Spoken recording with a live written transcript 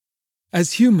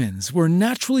As humans, we're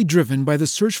naturally driven by the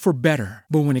search for better.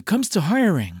 But when it comes to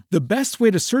hiring, the best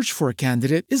way to search for a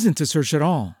candidate isn't to search at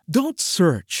all. Don't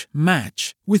search,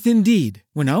 match with Indeed.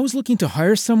 When I was looking to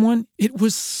hire someone, it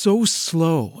was so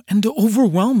slow and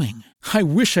overwhelming. I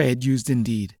wish I had used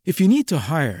Indeed. If you need to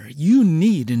hire, you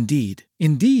need Indeed.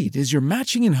 Indeed is your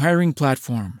matching and hiring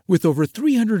platform with over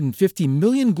 350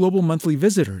 million global monthly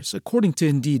visitors, according to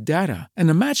Indeed data, and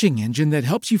a matching engine that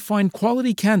helps you find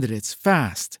quality candidates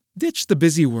fast. Ditch the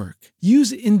busy work.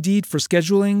 Use Indeed for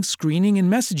scheduling, screening,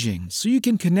 and messaging so you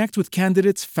can connect with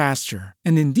candidates faster.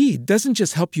 And Indeed doesn't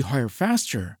just help you hire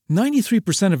faster.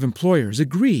 93% of employers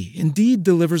agree Indeed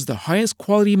delivers the highest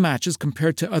quality matches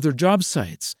compared to other job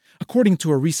sites, according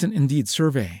to a recent Indeed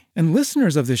survey. And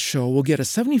listeners of this show will get a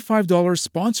 $75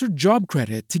 sponsored job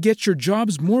credit to get your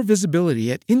jobs more visibility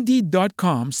at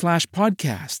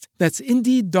Indeed.com/podcast. That's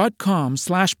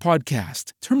Indeed.com/podcast.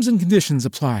 Terms and conditions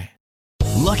apply.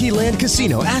 Lucky Land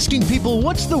Casino, asking people,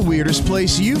 what's the weirdest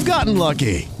place you've gotten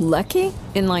lucky? Lucky?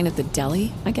 In line at the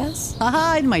deli, I guess?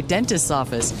 Aha, in my dentist's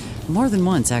office. More than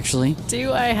once, actually.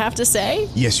 Do I have to say?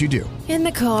 Yes, you do. In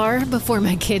the car before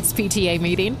my kids' PTA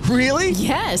meeting. Really?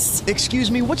 Yes. Excuse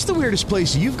me, what's the weirdest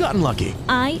place you've gotten lucky?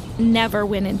 I never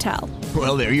win and tell.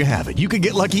 Well, there you have it. You can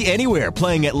get lucky anywhere,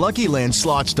 playing at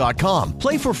LuckyLandSlots.com.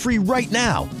 Play for free right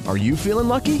now. Are you feeling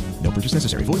lucky? No purchase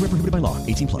necessary. Void where prohibited by law.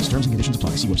 18+. Terms and conditions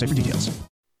apply. See website for details.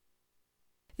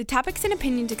 The topics and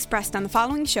opinions expressed on the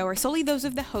following show are solely those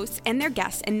of the hosts and their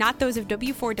guests and not those of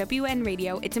W4WN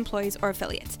Radio, its employees, or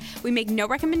affiliates. We make no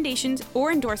recommendations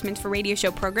or endorsements for radio show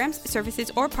programs,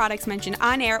 services, or products mentioned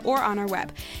on air or on our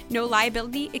web. No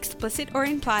liability, explicit or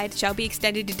implied, shall be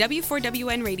extended to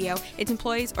W4WN Radio, its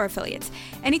employees, or affiliates.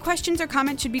 Any questions or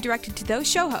comments should be directed to those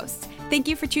show hosts. Thank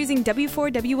you for choosing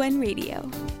W4WN Radio.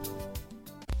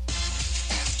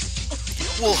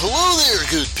 Well, hello there,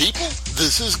 good people.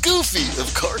 This is Goofy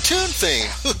of cartoon fame.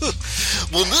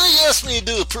 When they asked me to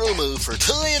do a promo for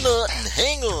Tie a Knot and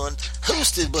Hang On,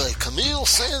 hosted by Camille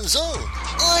Sanzone,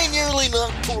 I nearly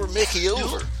knocked poor Mickey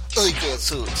over. I got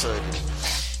so excited.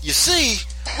 You see,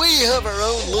 we have our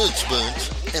own lunch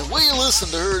bunch, and we listen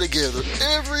to her together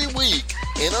every week.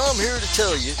 And I'm here to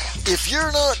tell you, if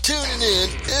you're not tuning in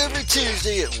every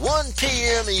Tuesday at 1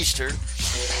 p.m. Eastern,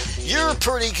 you're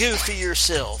pretty goofy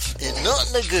yourself, and not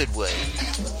in a good way.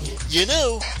 You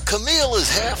know, Camille is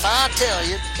half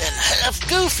Italian and half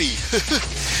goofy,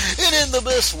 and in the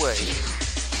best way.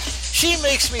 She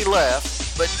makes me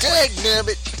laugh, but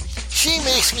dagnabbit, she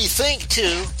makes me think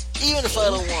too, even if I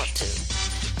don't want to.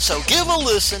 So give a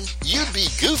listen, you'd be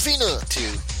goofy not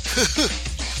to.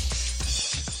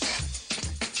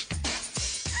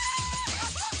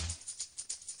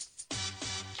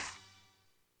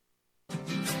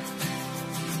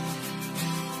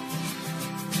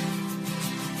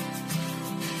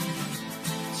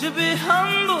 To be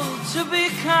humble, to be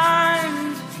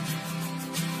kind,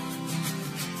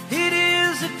 it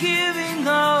is a giving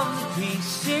of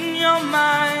peace in your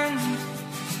mind.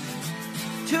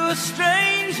 To a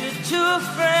stranger, to a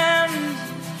friend,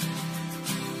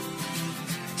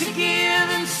 to give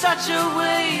in such a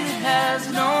way that has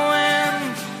no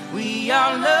end. We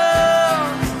are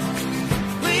love,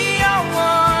 we are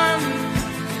one,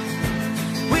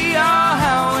 we are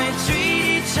how we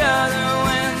treat each other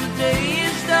when the day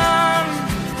is done.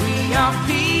 We are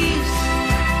peace,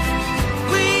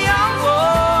 we are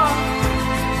war,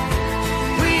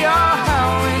 we are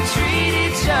how we treat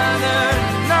each other,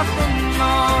 nothing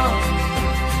more.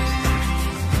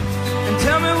 And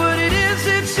tell me what it is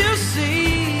that you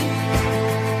see,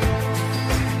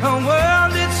 a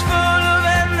world that's full of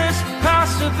endless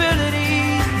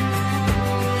possibilities,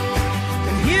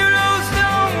 and heroes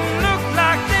don't look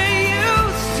like they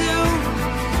used to,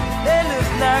 they look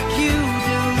like you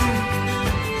do.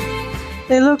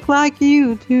 They look like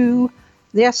you do.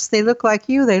 Yes, they look like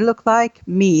you. They look like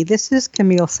me. This is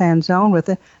Camille Sanzone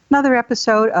with another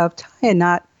episode of Tie a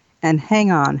Knot and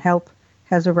Hang On. Help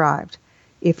has arrived.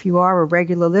 If you are a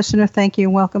regular listener, thank you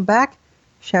and welcome back.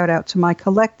 Shout out to my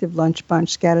collective lunch bunch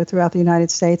scattered throughout the United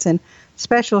States, and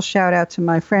special shout out to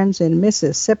my friends in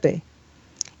Mississippi.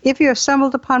 If you have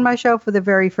stumbled upon my show for the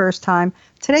very first time,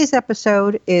 today's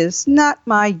episode is not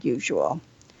my usual.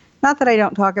 Not that I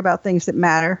don't talk about things that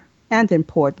matter, and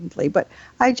importantly, but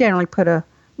I generally put a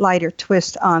lighter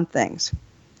twist on things.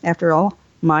 After all,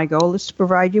 my goal is to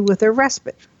provide you with a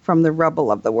respite from the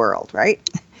rubble of the world, right?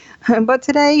 But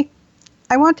today,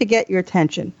 I want to get your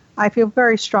attention. I feel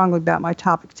very strongly about my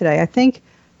topic today. I think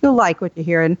you'll like what you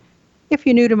hear, and if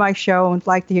you're new to my show and would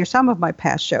like to hear some of my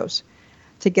past shows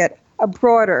to get a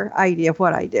broader idea of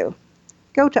what I do,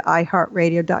 go to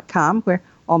iHeartRadio.com, where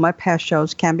All my past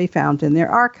shows can be found in their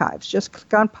archives. Just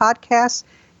click on podcasts,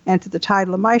 enter the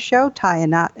title of my show, Tie a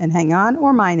Knot and Hang On,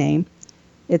 or my name.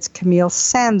 It's Camille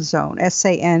Sanzone,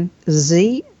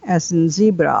 S-A-N-Z as in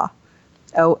zebra,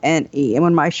 O-N-E. And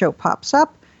when my show pops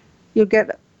up, you'll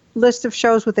get a list of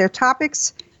shows with their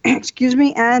topics,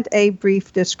 and a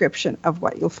brief description of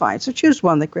what you'll find. So choose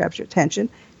one that grabs your attention,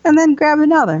 and then grab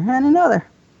another and another.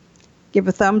 Give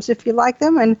a thumbs if you like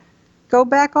them, and go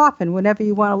back often whenever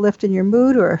you want to lift in your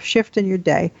mood or a shift in your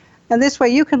day. And this way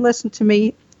you can listen to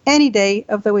me any day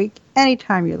of the week,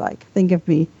 anytime you like. Think of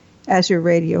me as your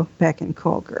radio beck and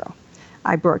call girl.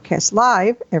 I broadcast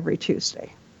live every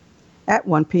Tuesday at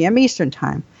 1 p.m. Eastern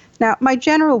Time. Now, my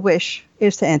general wish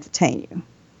is to entertain you,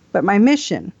 but my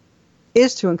mission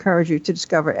is to encourage you to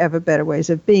discover ever better ways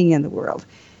of being in the world.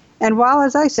 And while,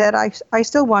 as I said, I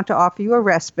still want to offer you a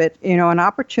respite, an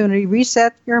opportunity,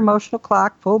 reset your emotional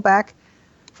clock, pull back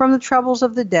from the troubles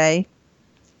of the day,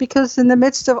 because in the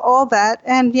midst of all that,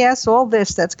 and yes, all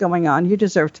this that's going on, you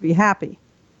deserve to be happy.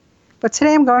 But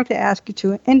today I'm going to ask you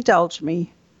to indulge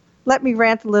me. Let me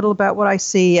rant a little about what I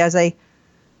see as a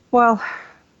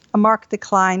marked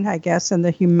decline, I guess, in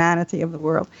the humanity of the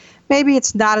world. Maybe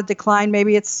it's not a decline.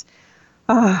 Maybe it's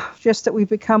just that we've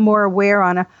become more aware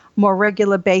on a more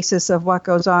regular basis of what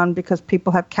goes on because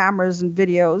people have cameras and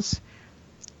videos.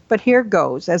 But here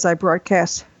goes as I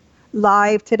broadcast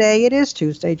live today. It is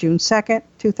Tuesday, June 2nd,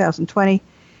 2020.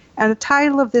 And the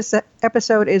title of this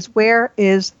episode is Where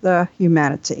is the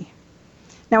Humanity?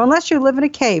 Now, unless you live in a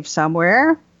cave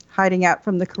somewhere, hiding out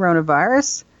from the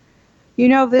coronavirus,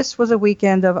 this was a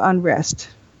weekend of unrest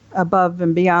above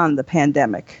and beyond the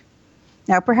pandemic.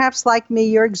 Now, perhaps like me,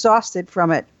 you're exhausted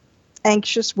from it,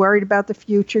 anxious, worried about the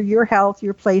future, your health,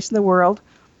 your place in the world.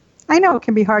 I know it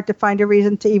can be hard to find a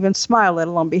reason to even smile, let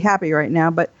alone be happy right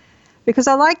now, but because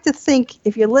I like to think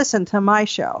if you listen to my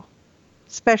show,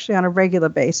 especially on a regular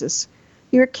basis,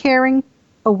 you're a caring,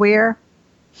 aware,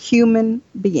 human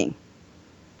being.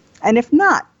 And if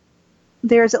not,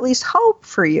 there's at least hope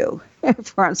for you,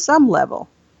 for on some level,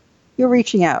 you're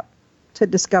reaching out to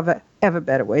discover ever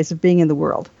better ways of being in the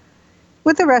world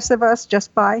with the rest of us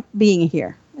just by being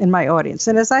here in my audience.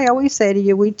 And as I always say to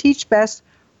you, we teach best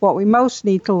what we most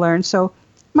need to learn. So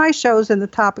my shows and the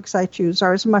topics I choose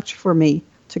are as much for me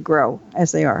to grow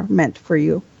as they are meant for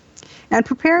you. And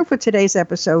preparing for today's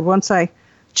episode, once I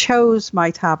chose my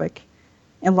topic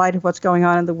in light of what's going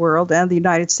on in the world and the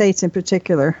United States in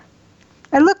particular,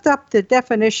 I looked up the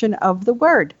definition of the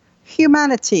word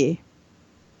humanity.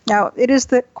 Now, it is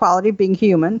the quality of being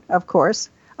human, of course,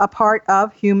 a part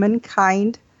of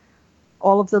humankind,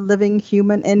 all of the living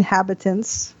human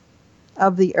inhabitants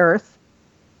of the earth.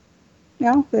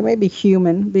 There may be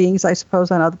human beings, I suppose,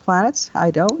 on other planets.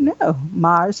 I don't know.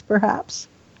 Mars, perhaps.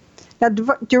 Now,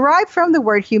 derived from the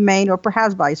word humane, or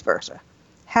perhaps vice versa,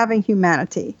 having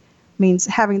humanity means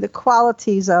having the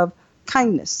qualities of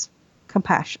kindness,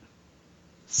 compassion,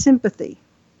 sympathy,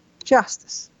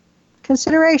 justice,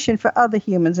 consideration for other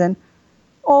humans and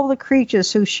all the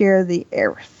creatures who share the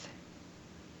earth.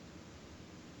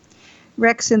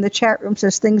 Rex in the chat room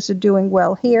says things are doing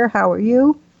well here. How are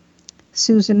you?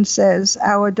 Susan says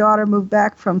our daughter moved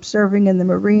back from serving in the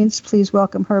Marines. Please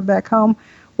welcome her back home.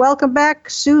 Welcome back,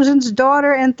 Susan's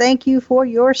daughter, and thank you for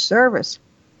your service.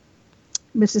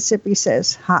 Mississippi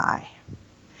says hi.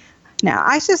 Now,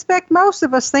 I suspect most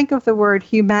of us think of the word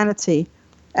humanity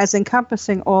as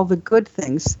encompassing all the good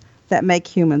things that make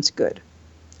humans good,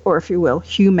 or if you will,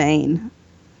 humane.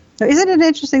 Now, isn't it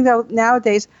interesting, though,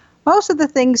 nowadays, most of the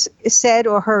things said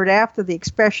or heard after the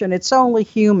expression, it's only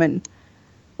human,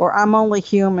 or I'm only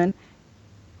human,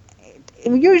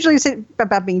 usually it's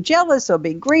about being jealous or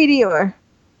being greedy or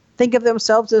think of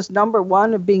themselves as number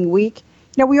one of being weak.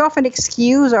 We often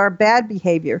excuse our bad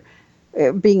behavior,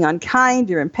 being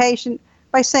unkind or impatient,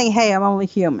 by saying, hey, I'm only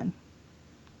human.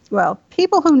 Well,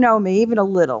 people who know me even a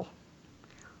little,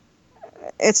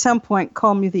 at some point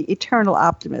call me the eternal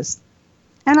optimist.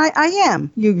 And I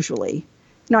am, usually.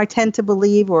 I tend to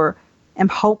believe or am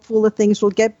hopeful that things will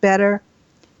get better.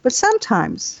 But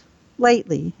sometimes,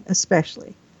 lately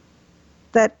especially,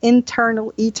 that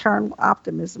internal, eternal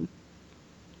optimism,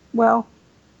 well,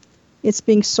 it's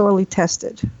being sorely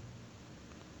tested.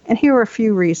 And here are a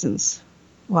few reasons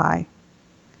why,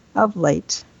 of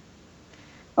late.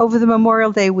 Over the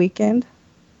Memorial Day weekend,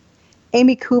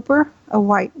 Amy Cooper, a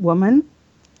white woman,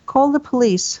 called the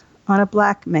police on a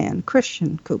black man,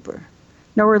 Christian Cooper,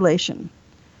 no relation,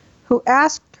 who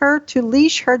asked her to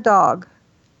leash her dog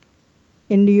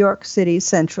in New York City's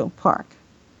Central Park.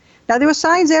 Now, there were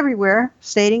signs everywhere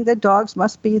stating that dogs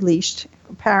must be leashed,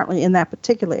 apparently in that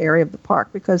particular area of the park,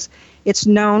 because it's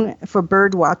known for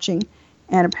bird watching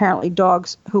And apparently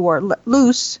dogs who are let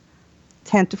loose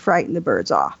tend to frighten the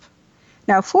birds off.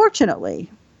 Now,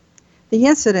 fortunately, the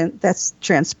incident that's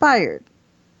transpired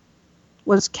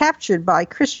was captured by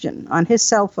Christian on his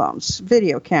cell phone's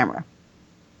video camera.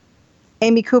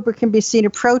 Amy Cooper can be seen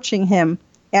approaching him,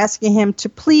 asking him to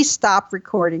please stop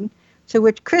recording, to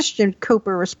which Christian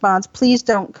Cooper responds, "Please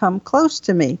don't come close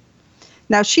to me."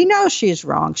 Now, she knows she's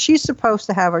wrong. She's supposed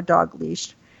to have her dog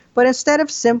leashed. But instead of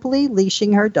simply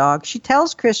leashing her dog, she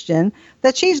tells Christian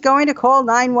that she's going to call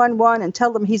 911 and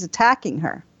tell them he's attacking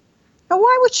her. Now,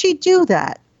 why would she do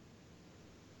that?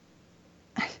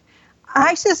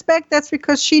 I suspect that's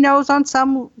because she knows on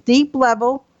some deep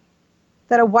level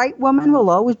that a white woman will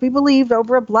always be believed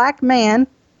over a black man.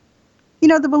 You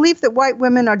know, the belief that white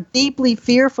women are deeply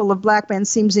fearful of black men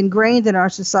seems ingrained in our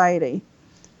society.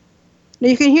 Now,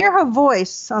 you can hear her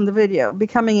voice on the video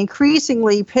becoming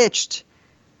increasingly pitched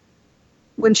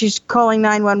when she's calling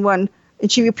 911,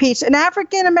 and she repeats, "An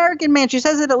African-American man," she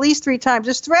says it at least 3 times,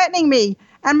 "is threatening me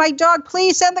and my dog.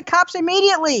 Please send the cops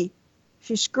immediately."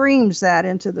 She screams that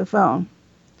into the phone.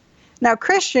 Now,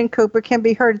 Christian Cooper can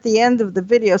be heard at the end of the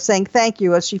video saying thank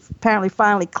you as she apparently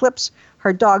finally clips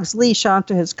her dog's leash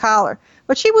onto his collar.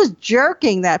 But she was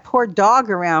jerking that poor dog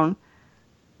around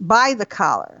by the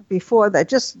collar before that,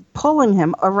 just pulling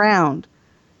him around.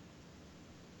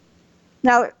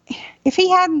 Now, if he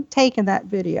hadn't taken that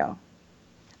video,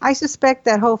 I suspect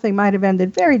that whole thing might have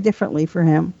ended very differently for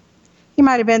him. He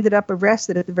might have ended up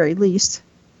arrested at the very least,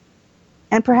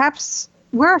 and perhaps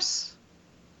worse,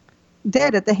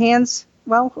 dead at the hands,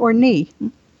 well, or knee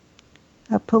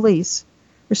of police,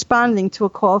 responding to a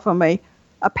call from a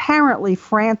apparently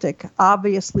frantic,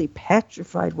 obviously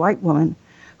petrified white woman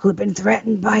who had been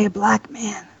threatened by a black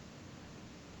man.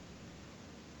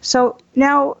 So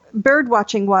now bird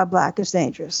watching while black is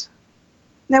dangerous.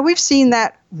 Now, we've seen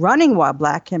that running while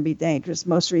black can be dangerous.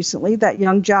 Most recently, that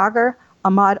young jogger,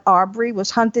 Ahmaud Arbery, was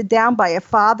hunted down by a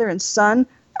father and son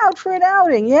out for an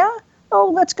outing, yeah? Oh,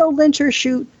 let's go lynch or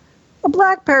shoot a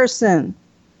black person.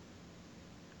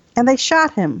 And they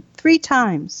shot him 3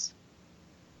 times.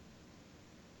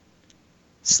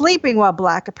 Sleeping while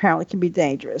black apparently can be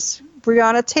dangerous.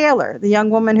 Breonna Taylor, the young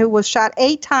woman who was shot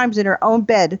 8 times in her own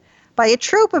bed by a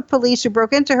troop of police who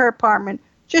broke into her apartment,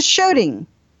 just shooting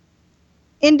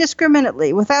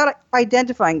indiscriminately without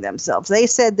identifying themselves. They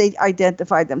said they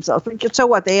identified themselves. So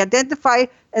what? They identify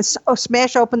and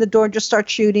smash open the door and just start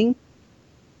shooting?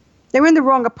 They were in the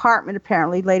wrong apartment,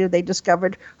 apparently. Later they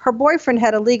discovered her boyfriend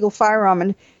had a legal firearm,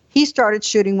 and he started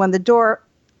shooting when the door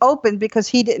opened because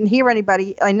he didn't hear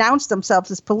anybody announce themselves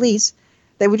as police.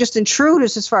 They were just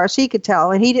intruders as far as he could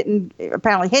tell, and he didn't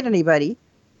apparently hit anybody.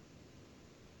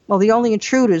 Well, the only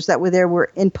intruders that were there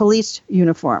were in police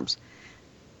uniforms.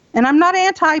 And I'm not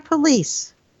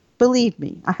anti-police. Believe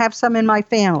me, I have some in my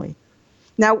family.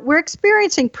 Now, we're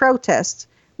experiencing protests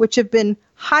which have been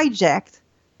hijacked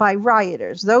by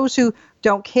rioters, those who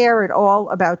don't care at all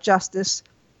about justice,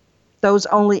 those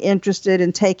only interested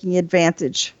in taking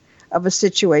advantage of a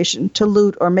situation to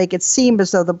loot or make it seem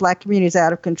as though the black community is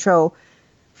out of control.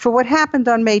 For what happened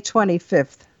on May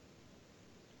 25th,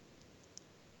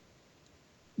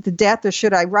 the death, or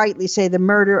should I rightly say the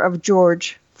murder of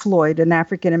George Floyd, an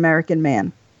African-American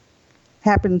man,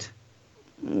 happened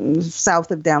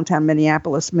south of downtown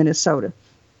Minneapolis, Minnesota,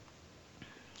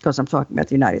 because I'm talking about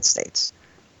the United States.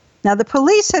 Now, the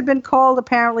police had been called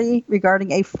apparently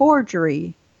regarding a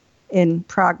forgery in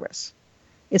progress.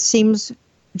 It seems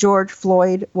George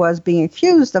Floyd was being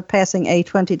accused of passing a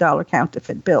 $20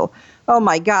 counterfeit bill. Oh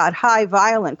my God, high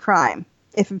violent crime,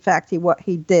 if in fact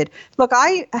he did. Look,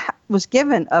 I was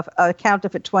given a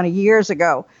counterfeit 20 years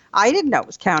ago. I didn't know it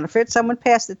was counterfeit. Someone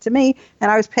passed it to me,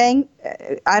 and I was paying,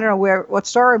 I don't know what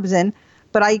store it was in,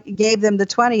 but I gave them the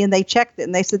 20, and they checked it,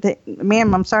 and they said,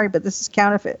 "Ma'am, I'm sorry, but this is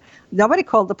counterfeit." Nobody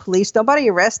called the police. Nobody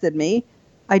arrested me.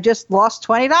 I just lost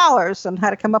 $20 and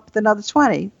had to come up with another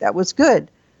 20. That was good.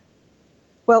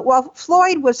 Well, while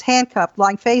Floyd was handcuffed,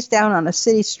 lying face down on a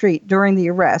city street during the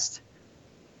arrest,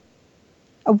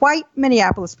 a white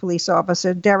Minneapolis police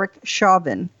officer, Derek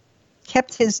Chauvin,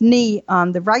 kept his knee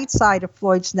on the right side of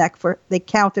Floyd's neck for, they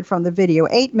counted from the video,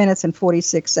 8 minutes and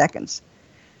 46 seconds.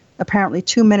 Apparently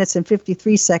 2 minutes and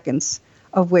 53 seconds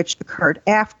of which occurred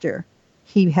after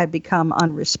he had become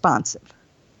unresponsive.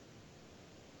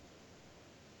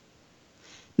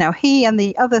 Now, he and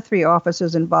the other 3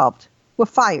 officers involved were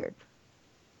fired,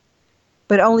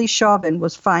 but only Chauvin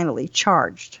was finally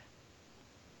charged.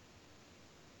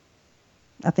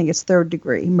 I think it's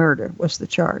 3rd-degree murder was the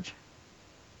charge.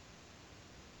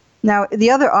 Now, the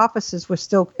other officers were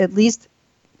still at least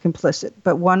complicit,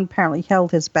 but one apparently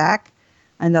held his back,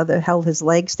 another held his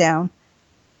legs down,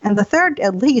 And the third,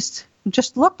 at least,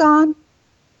 just looked on,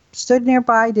 stood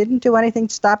nearby, didn't do anything,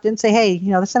 stopped, didn't say, hey,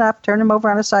 that's enough, turn him over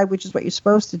on his side, which is what you're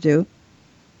supposed to do.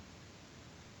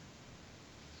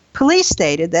 Police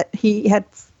stated that he had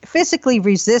physically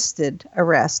resisted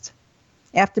arrest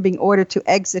after being ordered to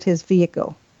exit his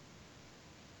vehicle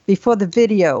before the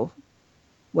video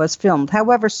was filmed.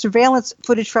 However, surveillance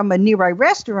footage from a nearby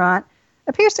restaurant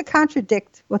appears to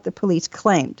contradict what the police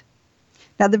claimed.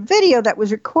 Now, the video that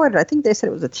was recorded, I think they said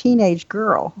it was a teenage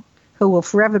girl who will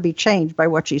forever be changed by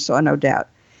what she saw, no doubt.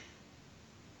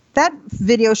 That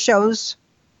video shows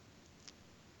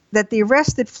that the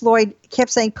arrested Floyd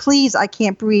kept saying, please, I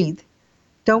can't breathe.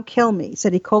 Don't kill me.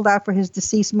 Said he called out for his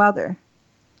deceased mother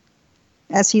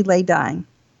as he lay dying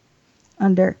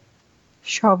under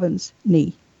Chauvin's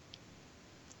knee.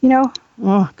 I'm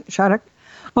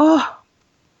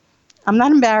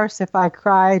not embarrassed if I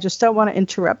cry. I just don't want to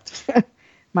interrupt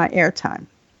my airtime.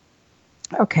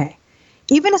 Okay.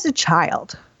 Even as a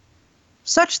child,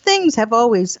 such things have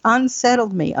always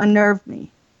unsettled me, unnerved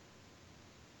me.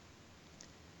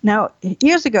 Now,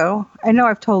 years ago, I know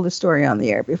I've told this story on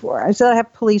the air before. I said I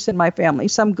have police in my family,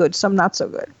 some good, some not so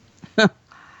good.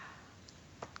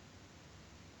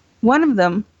 One of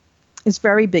them is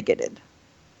very bigoted.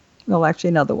 Well, actually,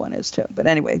 another one is too. But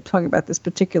anyway, talking about this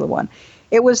particular one.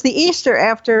 It was the Easter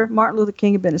after Martin Luther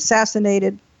King had been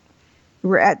assassinated. We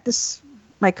were at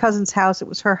my cousin's house. It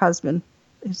was her husband,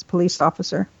 his police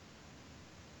officer.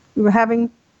 We were having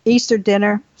Easter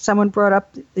dinner. Someone brought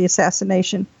up the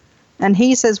assassination. And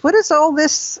he says, what is all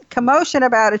this commotion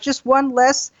about? It's just one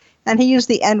less. And he used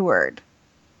the N-word.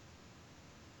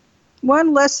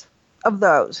 One less of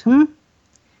those.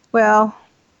 Well,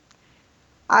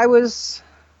 I was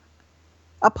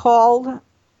appalled,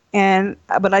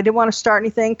 but I didn't want to start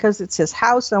anything because it's his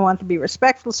house. I wanted to be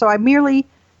respectful. So I merely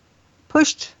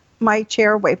pushed my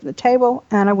chair away from the table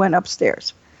and I went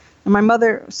upstairs. And my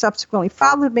mother subsequently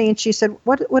followed me and she said,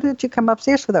 what did you come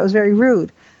upstairs for? That was very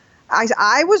rude.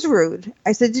 I was rude.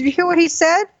 I said, did you hear what he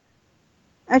said?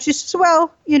 And she says,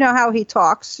 well, you know how he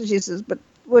talks. She says, but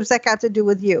what does that got to do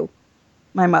with you,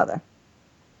 my mother?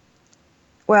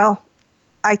 Well,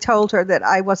 I told her that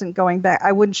I wasn't going back.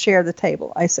 I wouldn't share the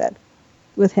table, I said,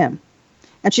 with him.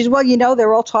 And she said, well,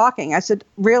 they're all talking. I said,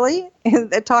 really?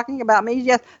 They're talking about me?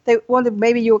 Yes. They wondered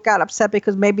maybe you got upset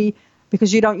because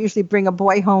you don't usually bring a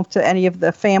boy home to any of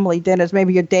the family dinners.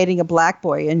 Maybe you're dating a black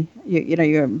boy and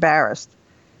you're embarrassed.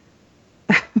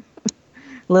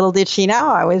 Little did she know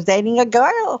I was dating a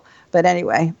girl. But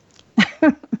anyway,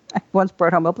 I once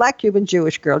brought home a black Cuban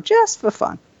Jewish girl just for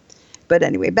fun. But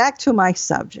anyway, back to my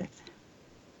subject.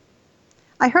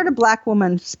 I heard a black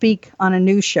woman speak on a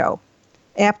news show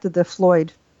after the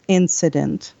Floyd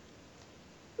incident,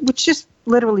 which just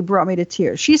literally brought me to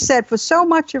tears. She said for so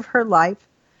much of her life,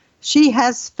 she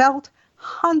has felt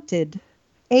hunted,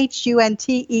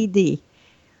 Hunted.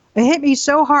 It hit me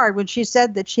so hard when she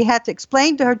said that she had to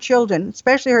explain to her children,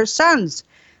 especially her sons,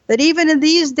 that even in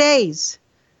these days,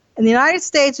 in the United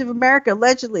States of America,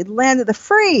 allegedly the land of the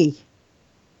free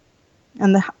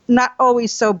and the not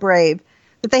always so brave,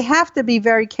 that they have to be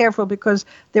very careful because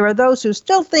there are those who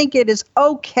still think it is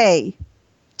okay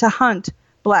to hunt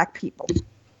black people.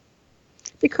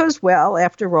 Because, well,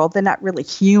 after all, they're not really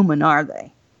human, are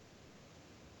they?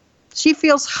 She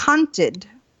feels hunted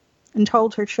and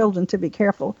told her children to be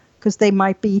careful because they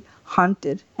might be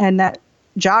hunted. And that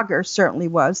jogger certainly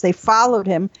was. They followed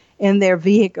him in their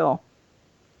vehicle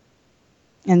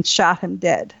and shot him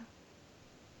dead.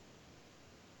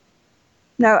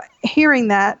 Now, hearing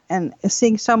that and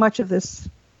seeing so much of this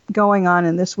going on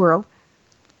in this world,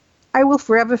 I will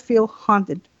forever feel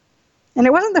haunted. And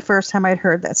it wasn't the first time I'd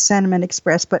heard that sentiment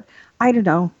expressed, but I don't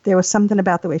know. There was something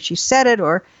about the way she said it,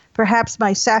 or perhaps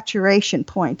my saturation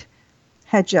point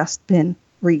had just been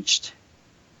reached.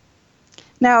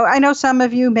 Now, I know some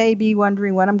of you may be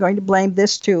wondering what I'm going to blame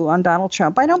this to on Donald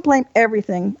Trump. I don't blame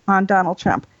everything on Donald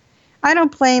Trump. I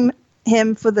don't blame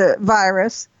him for the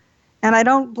virus, and I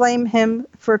don't blame him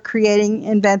for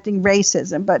inventing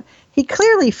racism, but he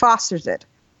clearly fosters it.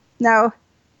 Now,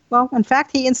 well, in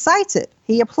fact, he incites it.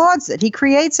 He applauds it. He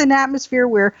creates an atmosphere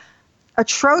where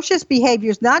atrocious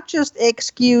behavior is not just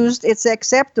excused, it's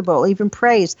acceptable, even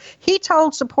praised. He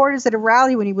told supporters at a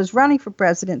rally when he was running for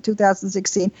president in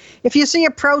 2016, if you see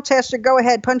a protester, go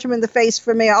ahead, punch him in the face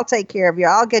for me. I'll take care of you.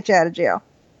 I'll get you out of jail.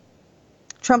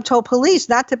 Trump told police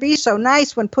not to be so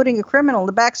nice when putting a criminal in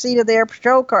the back seat of their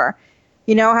patrol car.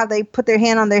 You know how they put their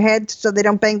hand on their head so they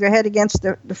don't bang their head against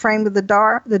the frame of the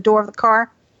door of the car?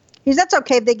 He says, that's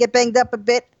okay if they get banged up a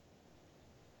bit.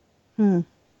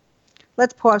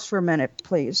 Let's pause for a minute,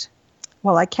 please,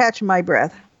 while I catch my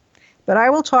breath. But I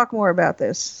will talk more about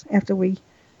this after we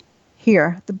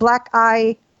hear the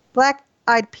Black-Eyed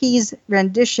Peas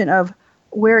rendition of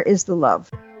Where Is the Love?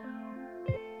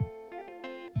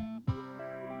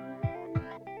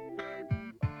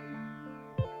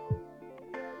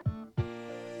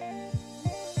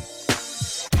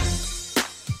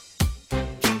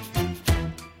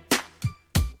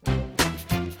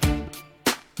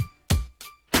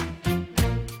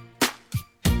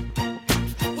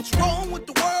 What's wrong with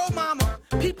the world, mama?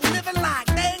 People living like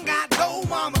they ain't got no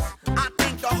mamas. I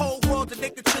think the whole world's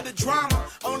addicted to the drama,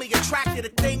 only attracted to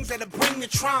things that'll bring the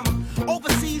trauma.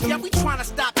 Overseas, yeah, we trying to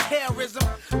stop terrorism,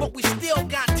 but we still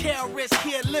got terrorists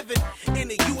here living in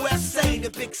the USA, the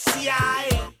big CIA,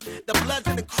 the Bloods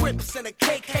and the Crips and the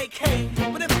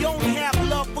KKK. But if you only have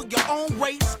love for your own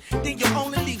race, then you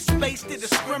only leave space to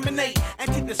discriminate,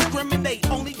 and to discriminate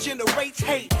only generates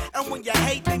hate. And when you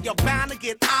hate, then you're bound to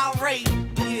get irate.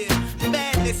 Yeah,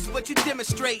 madness is what you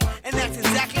demonstrate, and that's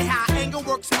exactly how anger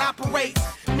works and operates.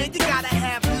 Man, you gotta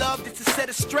have love just to set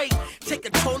it straight. Take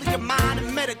control of your mind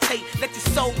and meditate. Let your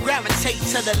soul gravitate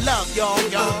to the love, y'all.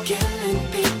 People killing,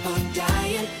 people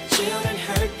dying, children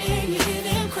hurt, and you hear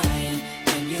them crying.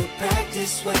 When you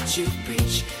practice what you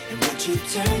preach, and what you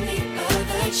turn the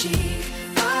other cheek.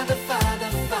 Father, Father,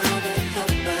 Father,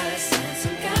 help us, send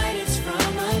some guidance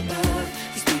from above.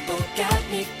 These people got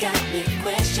me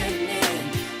questioning.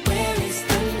 Where is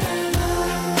the love?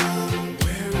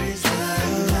 Where is the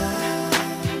love?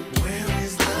 Where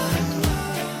is the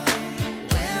love?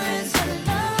 Where is the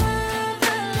love?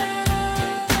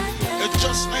 It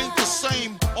just ain't the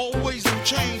same, always in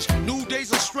change. New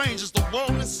days are strange, is the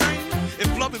world insane? If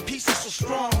love and peace is so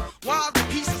strong, why are the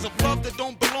pieces of love that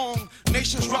don't belong?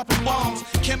 Nations dropping bombs,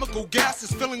 chemical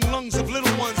gases filling lungs of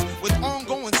little ones with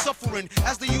ongoing suffering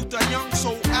as the youth are young.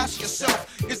 So ask yourself,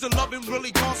 is the loving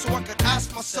really gone? So I could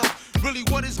ask myself, really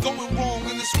what is going wrong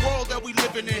in this world that we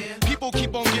living in? People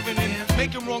keep on giving in,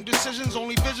 making wrong decisions,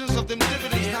 only visions of them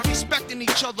dividends. Not respecting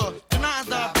each other, denying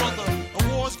thy brother. A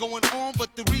war's going on,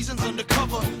 but the reason's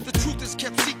undercover. The truth is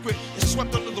kept secret, it's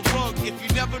swept under the rug. If you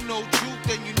never know truth,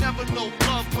 then you never know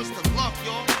love. Where's the love,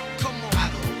 y'all? Come on, I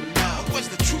don't know. Where's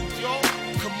the truth, y'all?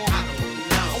 Come on, I don't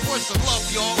know. Where's the love,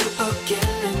 y'all? People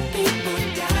killing, people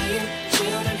dying,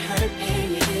 children hurt,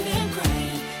 and you hear them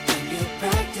crying. When you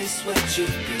practice what you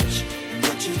preach, and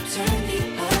what you turn the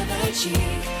other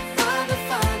cheek. Father,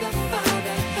 Father,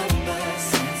 Father, help us,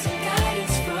 send some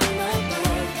guidance from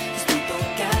above. These people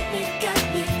got me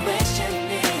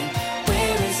questioning.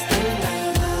 Where is the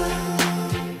love?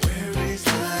 Where is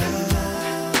the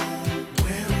love?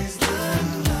 Where is the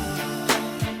love?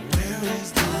 Where is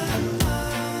the love?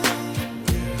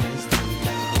 Where is the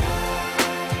love?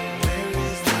 Where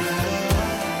is the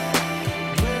love?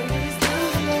 Where is the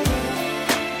love?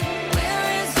 Where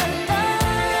is the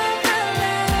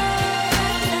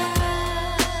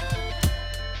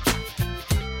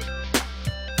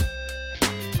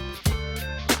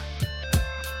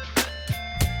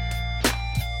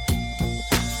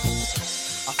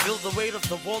I feel the weight of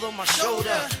the world on my shoulder.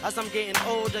 As I'm getting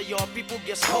older, your people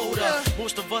gets colder.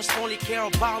 Most of us only care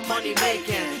about money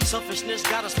making. Selfishness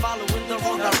got us following the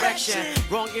wrong direction.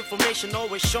 Wrong information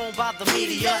always shown by the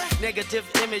media. Negative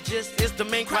images is the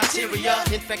main criteria.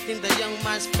 Infecting the young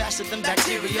minds faster than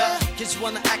bacteria. Kids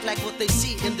wanna act like what they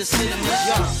see in the cinemas,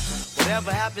 yeah.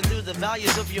 Whatever happened to the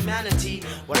values of humanity?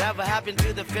 Whatever happened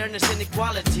to the fairness and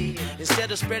equality? Instead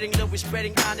of spreading love, we're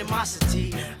spreading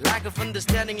animosity. Lack of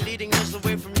understanding leading us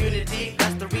away from unity.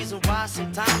 That's the reason why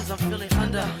sometimes I'm feeling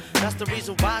under. That's the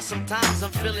reason why sometimes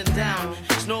I'm feeling down.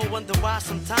 It's no wonder why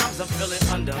sometimes I'm feeling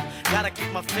under. Gotta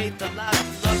keep my faith alive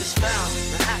if love is found.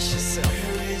 Now ask yourself,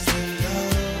 where is the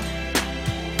love?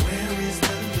 Where is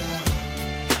the love?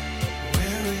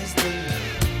 Where is the love?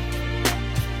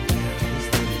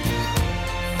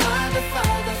 Father,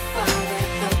 Father, Father,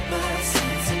 help us,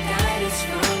 send some guidance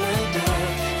from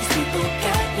above. These people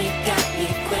got me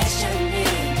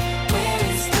questioning. Where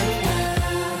is the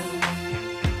love?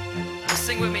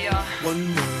 Sing with me, y'all. One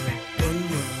word.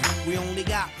 We only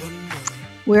got one word.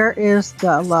 Where is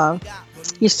the love?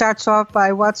 He starts off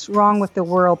by what's wrong with the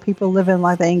world? People living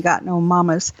like they ain't got no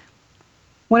mamas.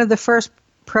 One of the first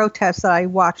protests that I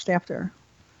watched after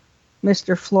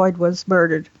Mr. Floyd was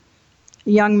murdered. A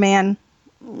young man,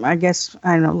 I guess,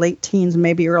 I don't know, late teens,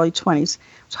 maybe early 20s,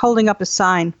 was holding up a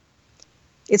sign.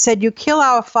 It said, "You kill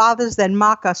our fathers, then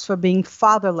mock us for being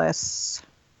fatherless."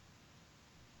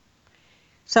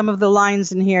 Some of the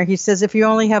lines in here, he says, if you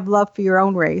only have love for your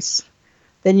own race,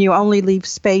 then you only leave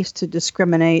space to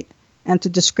discriminate, and to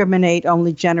discriminate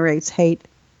only generates hate.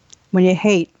 When you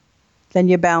hate, then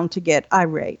you're bound to get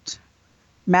irate.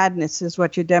 Madness is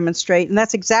what you demonstrate. And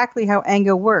that's exactly how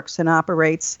anger works and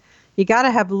operates. You got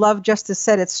to have love just to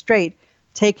set it straight.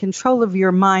 Take control of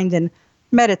your mind and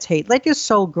meditate. Let your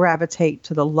soul gravitate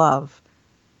to the love.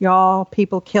 Y'all,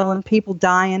 people killing, people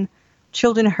dying,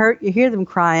 children hurt, you hear them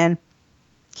crying.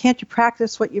 Can't you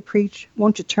practice what you preach?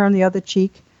 Won't you turn the other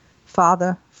cheek?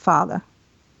 Father, Father,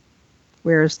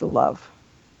 where is the love?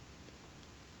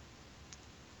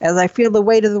 As I feel the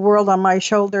weight of the world on my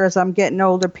shoulder as I'm getting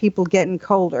older, people getting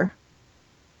colder.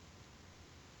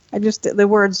 The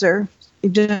words are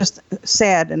just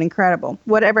sad and incredible.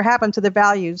 Whatever happened to the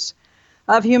values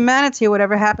of humanity?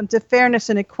 Whatever happened to fairness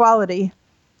and equality?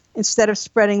 Instead of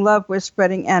spreading love, we're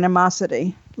spreading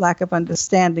animosity, lack of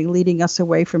understanding, leading us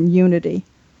away from unity.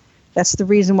 That's the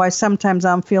reason why sometimes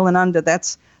I'm feeling under.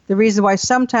 That's the reason why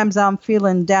sometimes I'm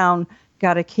feeling down.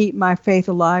 Got to keep my faith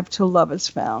alive till love is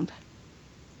found.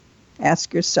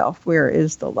 Ask yourself, where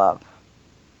is the love?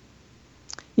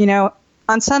 You know,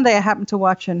 on Sunday I happened to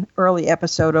watch an early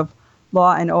episode of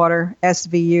Law and Order,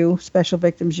 SVU, Special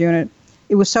Victims Unit.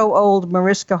 It was so old,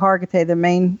 Mariska Hargitay, the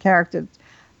main character,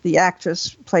 the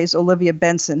actress, plays Olivia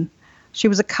Benson. She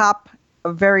was a cop,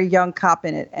 a very young cop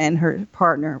in it, and her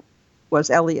partner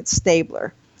was Elliot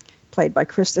Stabler, played by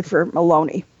Christopher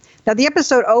Maloney. Now, the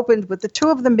episode opened with the two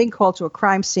of them being called to a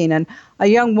crime scene, and a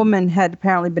young woman had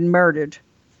apparently been murdered.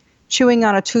 Chewing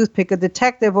on a toothpick, a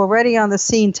detective already on the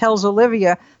scene tells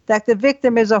Olivia that the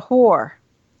victim is a whore.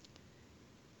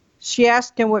 She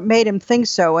asked him what made him think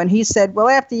so, and he said, well,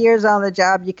 after years on the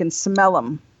job, you can smell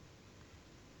them.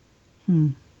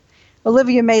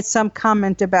 Olivia made some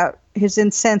comment about his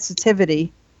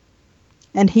insensitivity,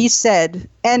 and he said,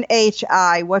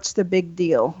 NHI, what's the big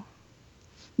deal?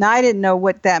 Now, I didn't know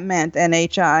what that meant,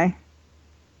 NHI.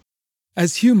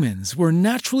 As humans, we're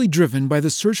naturally driven by the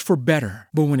search for better.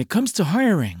 But when it comes to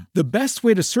hiring, the best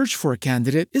way to search for a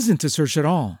candidate isn't to search at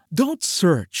all. Don't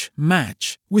search,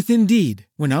 match with Indeed.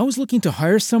 When I was looking to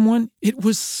hire someone, it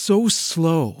was so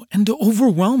slow and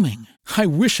overwhelming. I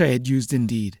wish I had used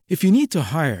Indeed. If you need to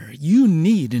hire, you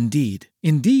need Indeed.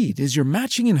 Indeed is your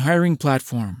matching and hiring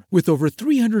platform with over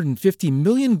 350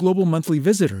 million global monthly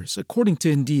visitors, according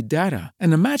to Indeed data,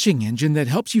 and a matching engine that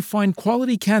helps you find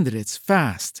quality candidates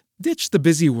fast. Ditch the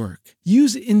busy work.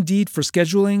 Use Indeed for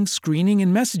scheduling, screening,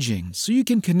 and messaging so you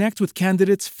can connect with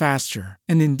candidates faster.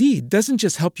 And Indeed doesn't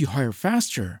just help you hire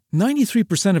faster.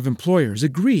 93% of employers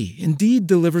agree Indeed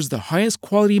delivers the highest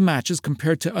quality matches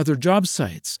compared to other job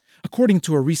sites, according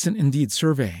to a recent Indeed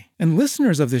survey. And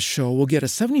listeners of this show will get a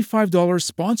 $75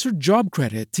 sponsored job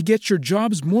credit to get your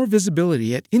jobs more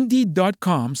visibility at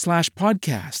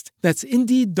Indeed.com/podcast. That's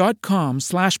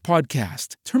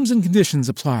Indeed.com/podcast. Terms and conditions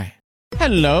apply.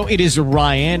 Hello, it is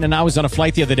Ryan, and I was on a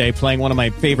flight the other day playing one of my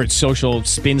favorite social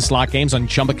spin slot games on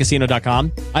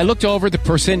ChumbaCasino.com. I looked over at the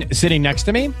person sitting next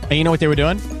to me, and you know what they were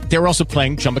doing? They were also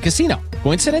playing Chumba Casino.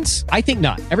 Coincidence? I think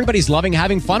not. Everybody's loving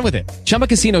having fun with it. Chumba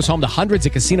Casino is home to hundreds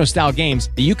of casino-style games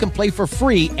that you can play for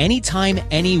free anytime,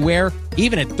 anywhere,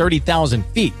 even at 30,000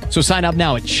 feet. So sign up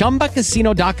now at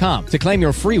ChumbaCasino.com to claim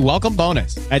your free welcome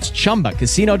bonus. That's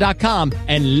ChumbaCasino.com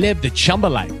and live the Chumba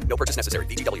life. No purchase necessary.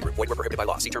 VGW. Void where prohibited by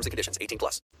law. See terms and conditions.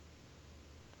 18+.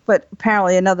 But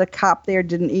apparently another cop there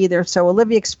didn't either. So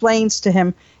Olivia explains to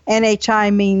him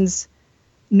NHI means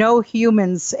no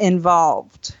humans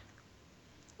involved,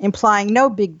 implying no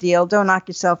big deal. Don't knock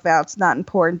yourself out. It's not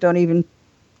important. Don't even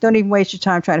waste your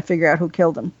time trying to figure out who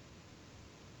killed him.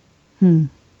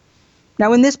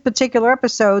 Now, in this particular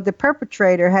episode, the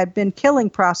perpetrator had been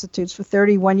killing prostitutes for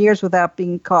 31 years without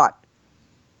being caught.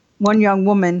 One young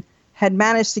woman had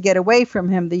managed to get away from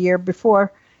him the year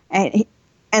before, and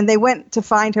they went to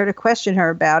find her to question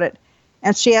her about it.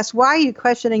 And she asked, why are you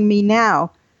questioning me now?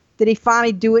 Did he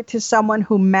finally do it to someone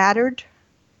who mattered?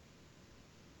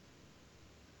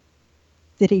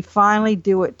 Did he finally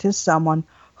do it to someone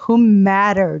who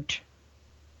mattered?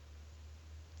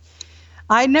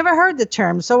 I never heard the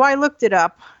term, so I looked it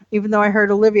up, even though I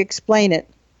heard Olivia explain it.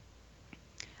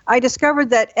 I discovered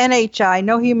that NHI,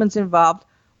 no humans involved,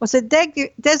 was a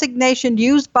designation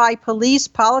used by police,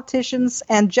 politicians,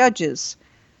 and judges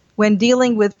when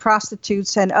dealing with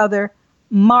prostitutes and other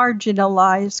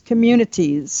marginalized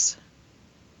communities.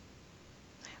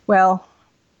 Well,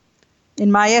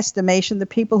 in my estimation, the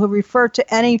people who refer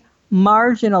to any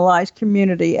marginalized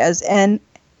community as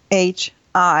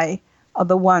NHI are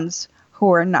the ones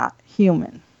who are not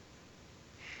human.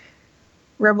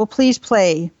 Rebel, please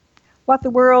play What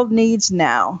the World Needs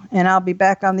Now, and I'll be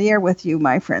back on the air with you,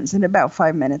 my friends, in about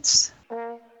 5 minutes.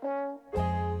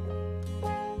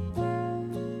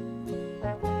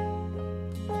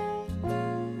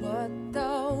 What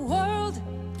the world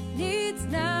needs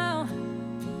now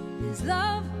is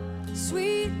love.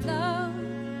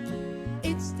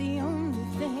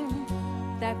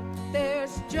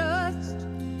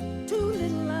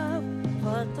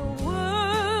 What the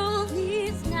world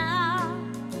needs now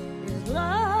is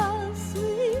love,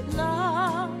 sweet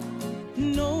love.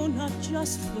 No, not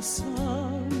just for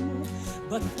some,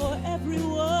 but for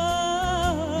everyone.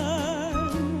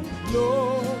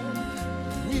 Lord,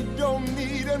 we don't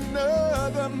need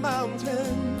another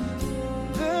mountain.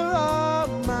 There are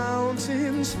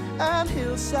mountains and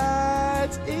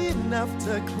hillsides enough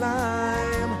to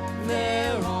climb.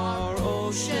 There are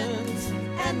oceans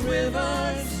and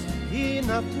rivers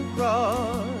enough to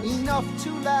cross, enough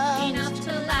to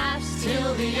last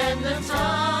till the end of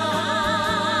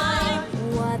time.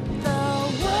 What the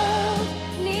world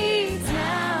needs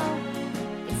now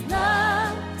is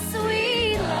love,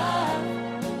 sweet love.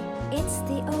 It's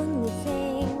the only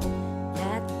thing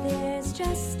that there's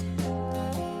just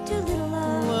too little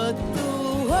of. What the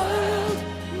world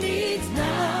needs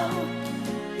now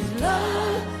is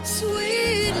love,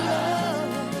 sweet love.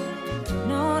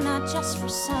 No, not just for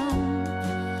some,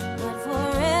 but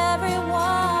for everyone.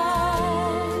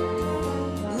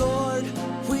 Lord,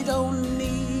 we don't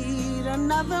need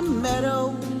another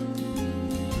meadow.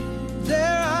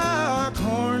 There are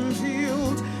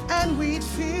cornfields and wheat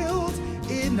fields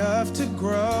enough to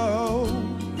grow.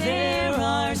 There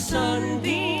are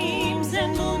sunbeams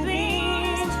and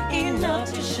moonbeams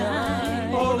enough to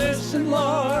shine. Oh, listen,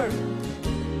 Lord,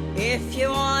 if you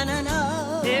wanna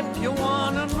know, if you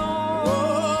wanna know.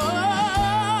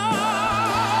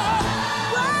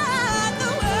 What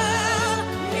the world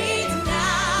needs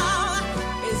now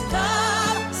is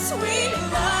love, sweet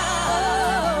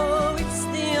love. It's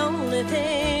the only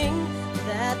thing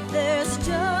that there's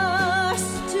just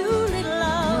too little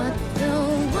of. What the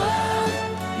world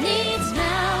needs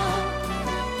now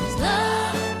is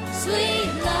love,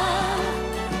 sweet love.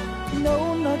 No,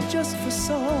 not just for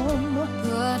some,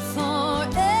 but for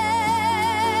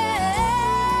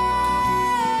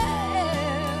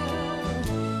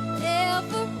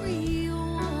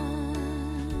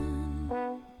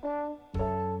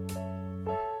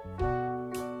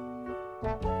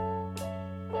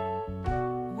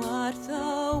what the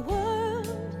world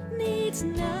needs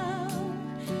now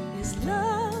is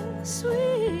love,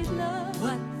 sweet love.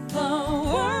 What the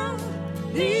world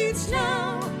needs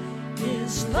now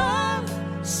is love,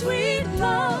 sweet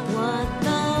love. What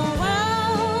the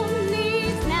world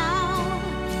needs now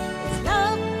is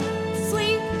love,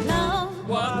 sweet love.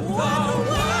 What the world needs is love, sweet love. What the world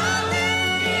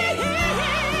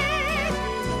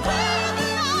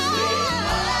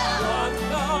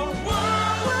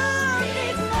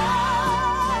needs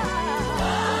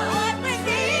what we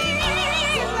need is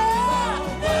love.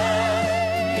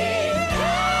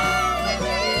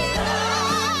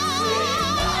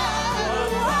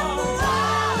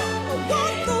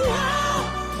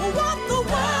 What the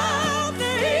world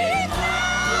needs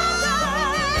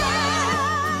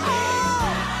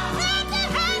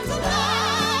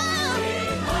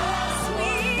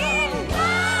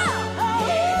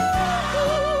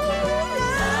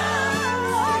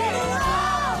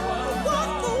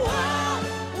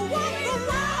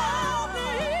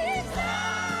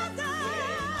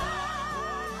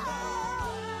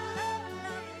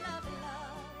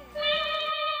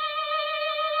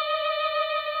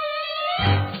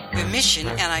The mission,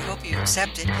 and I hope you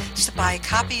accept it, is to buy a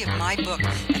copy of my book,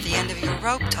 At the End of Your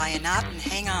Rope, Tie a Knot and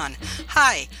Hang On.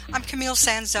 Hi, I'm Camille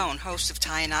Sanzone, host of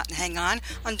Tie a Knot and Hang On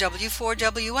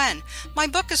W4WN. My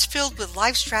book is filled with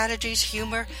life strategies,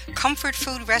 humor, comfort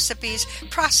food recipes,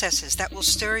 processes that will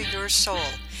stir your soul.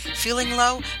 Feeling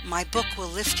low? My book will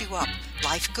lift you up.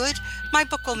 Life good? My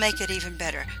book will make it even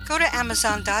better. Go to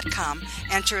Amazon.com,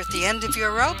 enter At the End of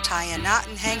Your Rope, Tie a Knot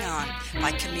and Hang On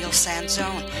by Camille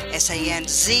Sanzone,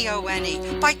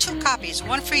 Sanzone. Buy 2 copies,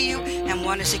 one for you and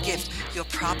one as a gift. Your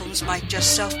problems might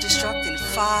just self-destruct in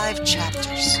 5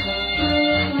 chapters.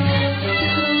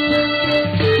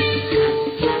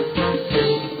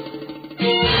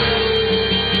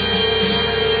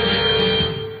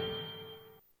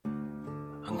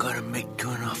 I'm gonna make you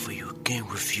an offer you can't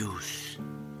refuse.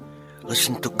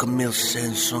 Listen to Camille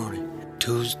Sansoni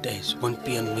Tuesdays, 1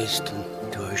 p.m. Eastern,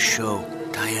 to her show,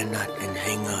 Tie a Knot and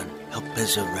Hang On. Help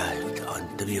has arrived on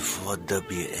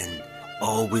W4WN,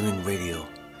 All Women Radio.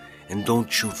 And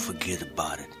don't you forget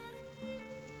about it.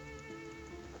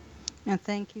 And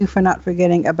thank you for not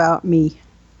forgetting about me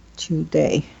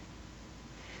today.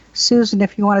 Susan,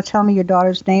 if you want to tell me your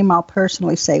daughter's name, I'll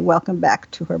personally say welcome back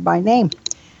to her by name.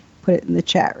 Put it in the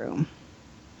chat room.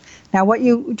 Now, what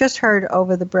you just heard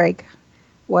over the break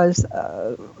was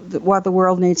What the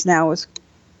World Needs Now was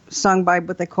sung by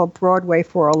what they call Broadway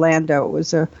for Orlando. It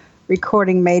was a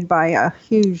recording made by a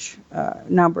huge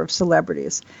number of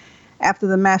celebrities after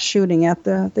the mass shooting at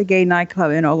the gay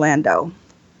nightclub in Orlando.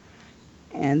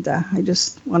 And I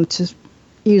just wanted to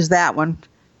use that one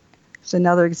as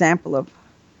another example of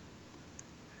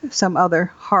some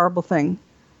other horrible thing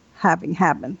having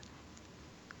happened.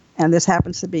 And this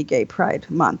happens to be Gay Pride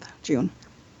Month, June.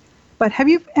 But have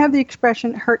you had the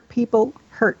expression, hurt people,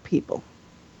 hurt people?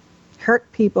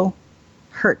 Hurt people,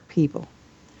 hurt people.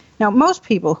 Now, most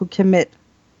people who commit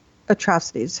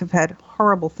atrocities have had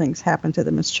horrible things happen to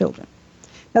them as children.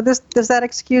 Now, does that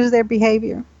excuse their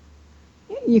behavior?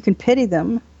 You can pity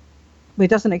them, but it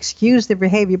doesn't excuse their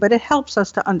behavior, but it helps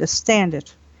us to understand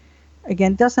it.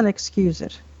 Again, doesn't excuse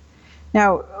it.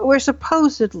 Now, we're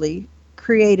supposedly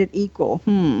created equal,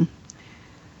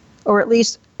 or at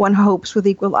least one hopes with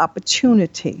equal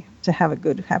opportunity to have a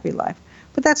good, happy life.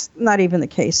 But that's not even the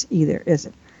case either, is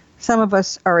it? Some of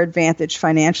us are advantaged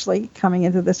financially coming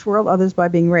into this world, others by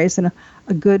being raised in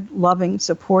a good, loving,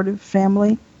 supportive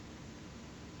family.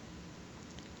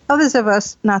 Others of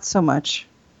us, not so much.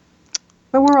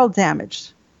 But we're all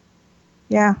damaged.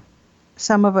 Yeah,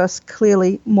 some of us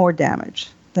clearly more damaged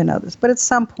than others. But at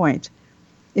some point,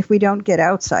 if we don't get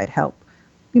outside help,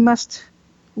 we must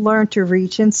learn to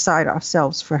reach inside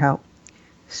ourselves for help.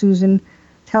 Susan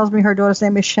tells me her daughter's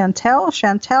name is Chantel.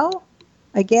 Chantel,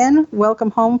 again,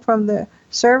 welcome home from the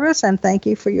service, and thank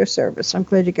you for your service. I'm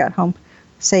glad you got home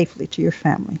safely to your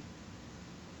family.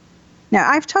 Now,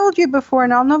 I've told you before,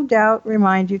 and I'll no doubt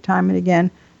remind you time and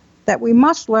again, that we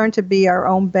must learn to be our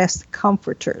own best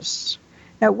comforters.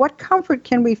 Now, what comfort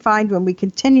can we find when we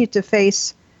continue to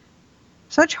face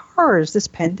such horrors, this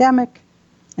pandemic,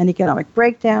 an economic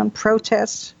breakdown,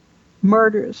 protests,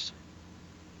 murders?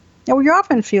 Now, we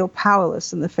often feel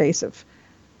powerless in the face of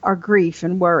our grief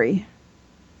and worry,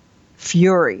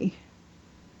 fury,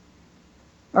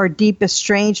 our deep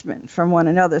estrangement from one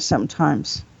another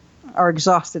sometimes, our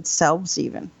exhausted selves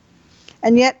even.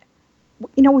 And yet,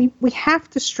 we have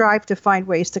to strive to find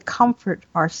ways to comfort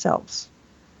ourselves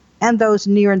and those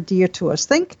near and dear to us.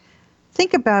 Think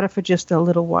about it for just a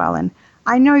little while, and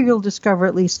I know you'll discover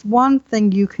at least one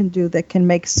thing you can do that can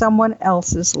make someone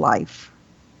else's life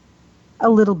a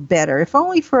little better, if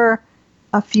only for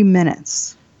a few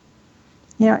minutes.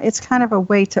 It's kind of a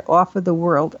way to offer the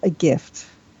world a gift.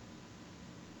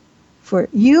 For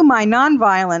you, my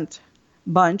nonviolent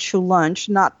bunch who lunch,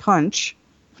 not punch,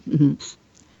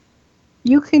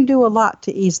 you can do a lot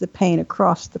to ease the pain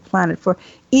across the planet. For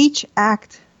each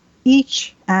act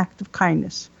of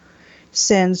kindness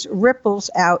sends ripples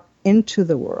out into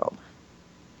the world.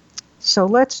 So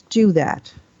let's do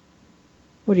that.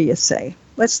 What do you say?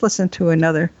 Let's listen to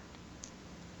another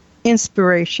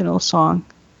inspirational song.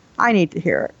 I need to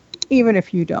hear it, even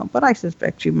if you don't, but I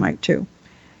suspect you might too.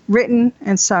 Written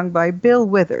and sung by Bill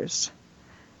Withers.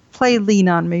 Play Lean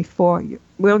on Me for you,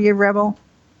 will you, Rebel?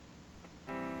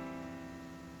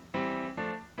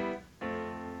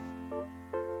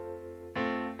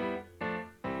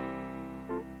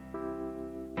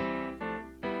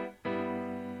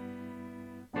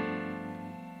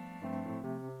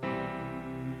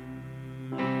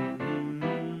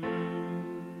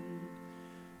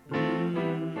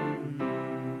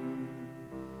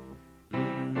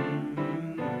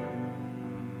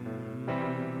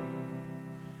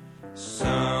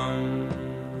 Sometimes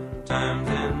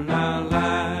in our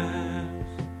lives,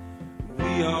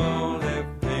 we all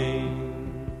have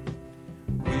pain,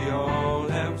 we all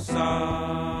have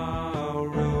sorrow,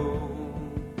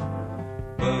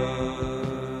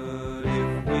 but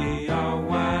if we are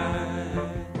wise,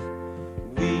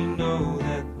 we know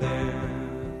that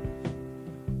there's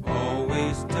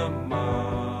always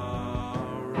tomorrow.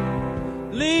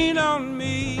 Lean on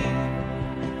me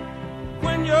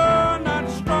when you're not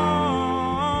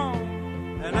strong,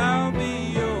 and I'll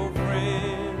be your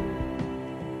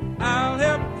friend. I'll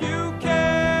help you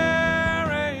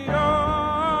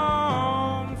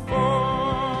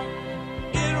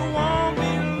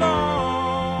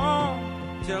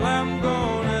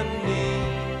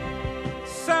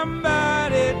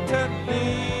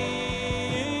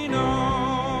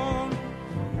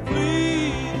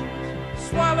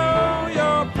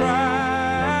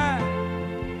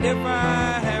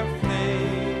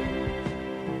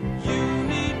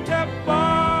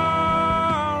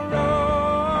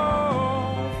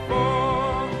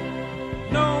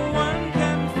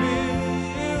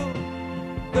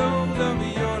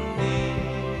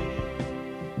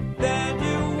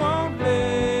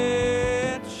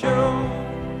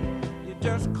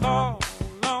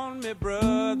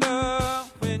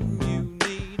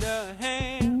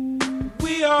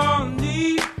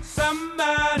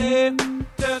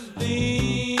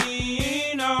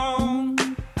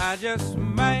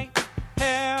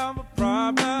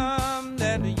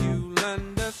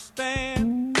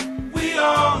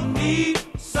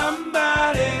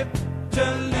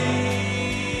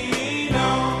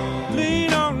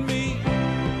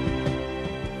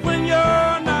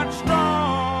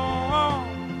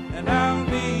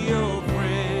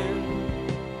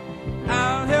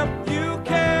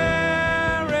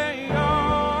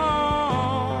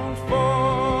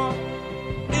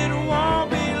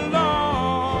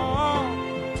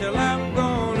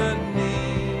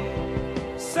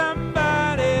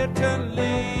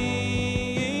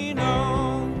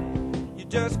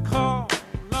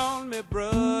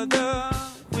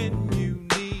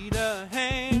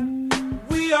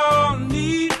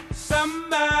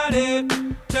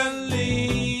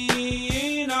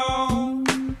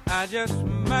just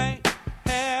might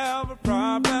have a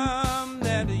problem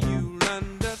that you'll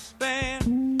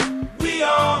understand. We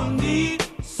all need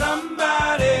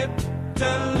somebody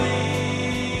to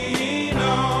lean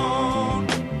on.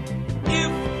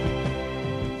 If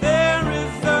there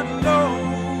is a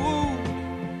load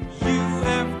you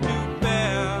have to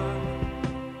bear that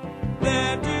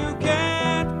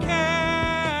you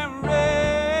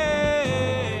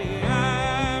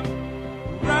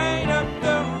can't carry, I'm right up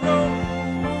the road.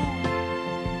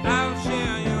 I'll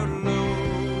share your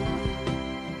load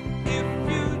if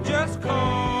you just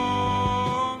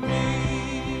call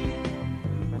me.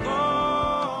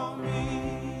 Call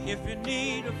me if you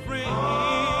need a friend.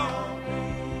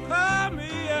 Call me,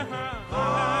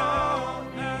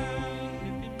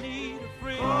 if you need a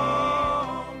friend.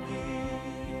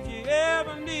 If you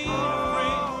ever need a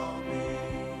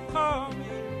friend, call me.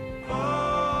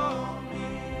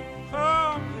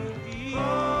 Call me.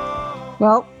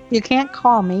 Well, you can't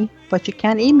call me, but you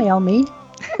can email me.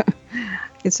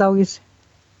 It's always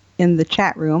in the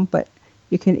chat room, but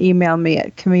you can email me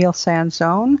at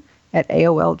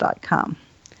CamilleSanzone@AOL.com.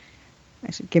 I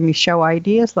said, give me show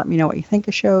ideas. Let me know what you think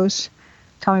of shows.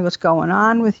 Tell me what's going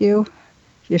on with you. If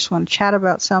you just want to chat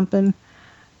about something.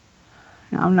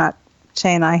 Now, I'm not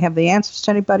saying I have the answers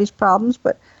to anybody's problems,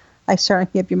 but I certainly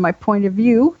give you my point of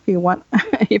view if you want,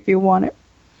 if you want it.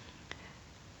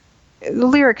 The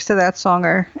lyrics to that song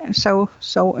are so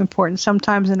important.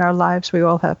 Sometimes in our lives we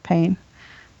all have pain.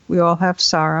 We all have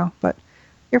sorrow. But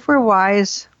if we're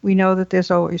wise, we know that there's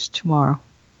always tomorrow.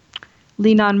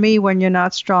 Lean on me when you're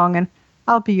not strong, and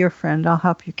I'll be your friend. I'll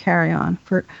help you carry on.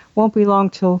 For it won't be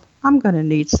long till I'm going to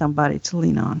need somebody to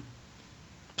lean on.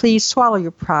 Please swallow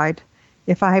your pride.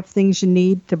 If I have things you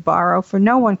need to borrow, for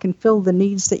no one can fill the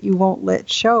needs that you won't let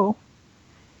show.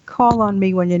 Call on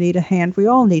me when you need a hand. We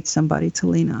all need somebody to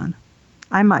lean on.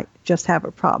 I might just have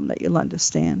a problem that you'll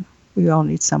understand. We all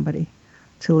need somebody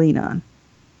to lean on.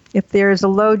 If there is a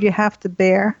load you have to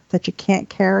bear that you can't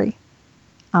carry,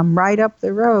 I'm right up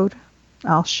the road.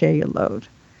 I'll share your load.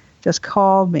 Just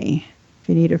call me if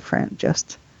you need a friend.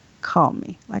 Just call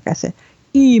me. Like I said,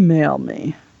 email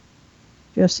me.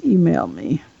 Just email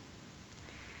me.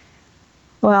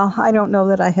 Well, I don't know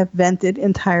that I have vented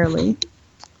entirely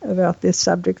about this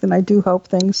subject, and I do hope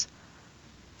things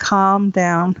calm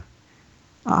down.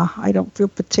 I don't feel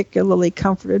particularly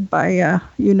comforted by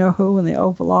you-know-who in the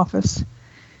Oval Office.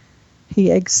 He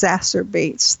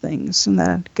exacerbates things, and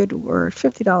that good word,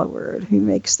 $50 word. He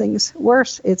makes things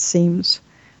worse, it seems.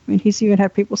 I mean, he's even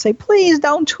had people say, please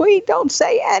don't tweet, don't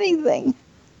say anything.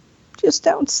 Just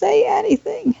don't say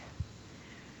anything.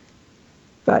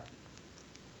 But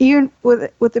even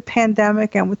with the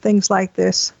pandemic and with things like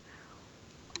this,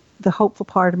 the hopeful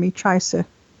part of me tries to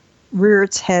rear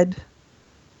its head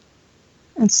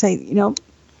and say,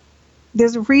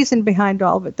 there's a reason behind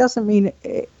all of it. Doesn't mean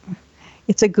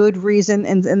it's a good reason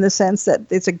in the sense that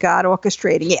it's a God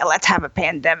orchestrating, let's have a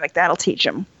pandemic, that'll teach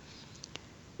them.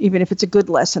 Even if it's a good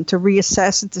lesson, to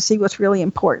reassess and to see what's really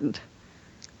important.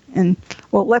 And,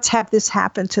 well, let's have this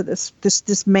happen to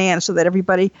this man so that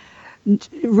everybody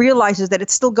realizes that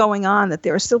it's still going on, that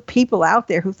there are still people out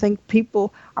there who think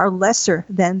people are lesser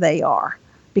than they are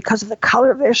because of the color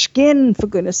of their skin, for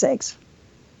goodness sakes.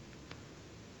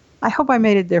 I hope I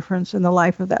made a difference in the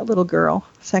life of that little girl,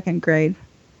 second grade,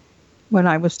 when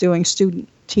I was doing student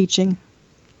teaching.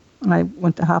 When I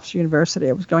went to Hofstra University,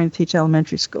 I was going to teach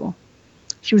elementary school.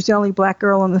 She was the only black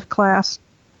girl in the class.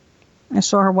 I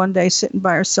saw her one day sitting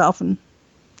by herself, and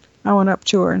I went up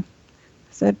to her and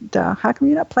said, how come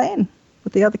you're not playing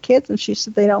with the other kids? And she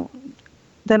said,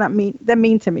 they're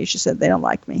mean to me. She said, they don't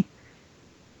like me.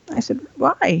 I said,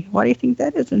 why? Why do you think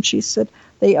that is? And she said,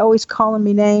 they always calling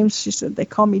me names. She said, they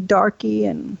call me darky,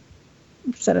 and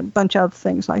said a bunch of other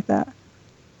things like that.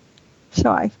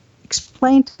 So I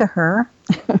explained to her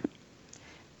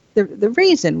the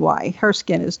reason why her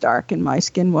skin is dark and my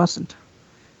skin wasn't.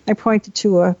 I pointed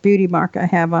to a beauty mark I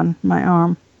have on my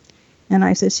arm, and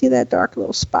I said, see that dark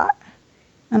little spot?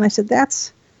 And I said,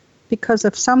 that's because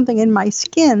of something in my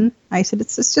skin. I said,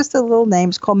 it's just a little name.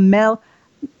 It's called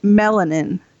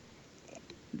melanin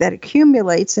that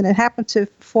accumulates, and it happened to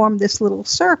form this little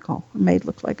circle. It made it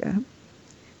look like a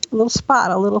little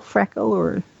spot, a little freckle,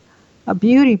 or a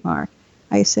beauty mark.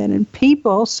 I said, and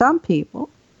people, some people,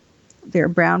 there are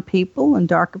brown people and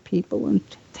darker people and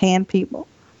tan people,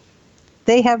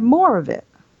 they have more of it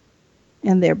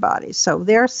in their bodies. So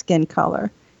their skin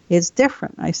color is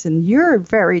different. I said, you're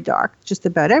very dark just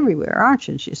about everywhere, aren't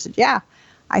you? And she said, yeah.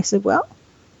 I said, well,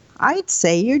 I'd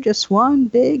say you're just one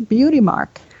big beauty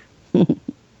mark. And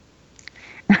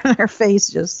her face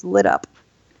just lit up.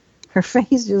 Her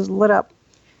face just lit up.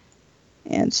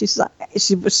 And she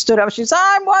stood up. She said,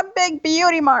 "I'm one big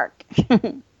beauty mark."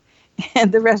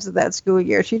 And the rest of that school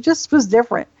year, she just was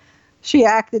different. She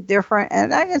acted different.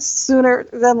 And I guess sooner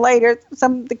than later,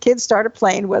 some of the kids started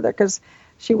playing with her because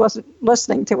she wasn't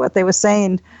listening to what they were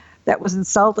saying that was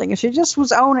insulting. And she just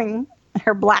was owning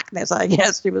her blackness, I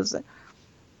guess. She was.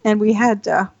 And we had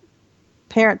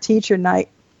parent-teacher night.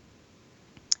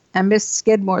 And Miss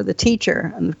Skidmore, the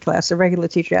teacher in the class, the regular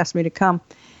teacher, asked me to come.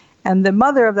 And the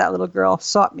mother of that little girl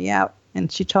sought me out,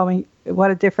 and she told me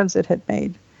what a difference it had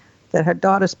made, that her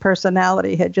daughter's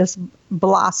personality had just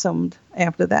blossomed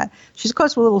after that. She's, of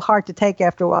course, a little hard to take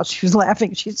after a while. She was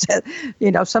laughing. She said,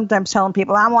 sometimes telling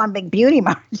people, "I'm one big beauty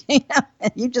mark,"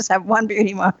 and you just have one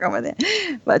beauty mark over there.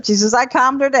 But she says, I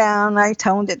calmed her down. I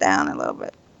toned it down a little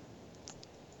bit.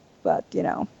 But,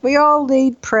 we all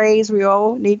need praise. We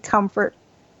all need comfort.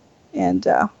 And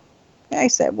I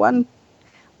said, one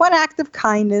act of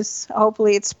kindness,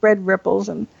 hopefully it spread ripples,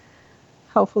 and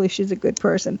hopefully she's a good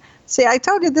person. See, I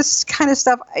told you this kind of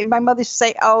stuff. My mother used to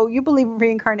say, "Oh, you believe in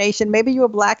reincarnation. Maybe you were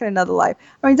black in another life."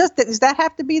 I mean, does that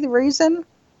have to be the reason?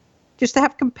 Just to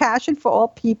have compassion for all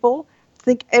people?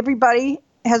 Think everybody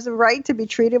has the right to be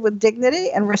treated with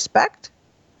dignity and respect?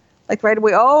 Like right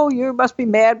away, "Oh, you must be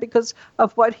mad because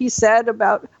of what he said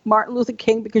about Martin Luther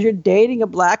King because you're dating a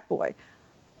black boy."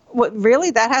 What,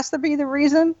 really? That has to be the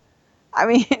reason? I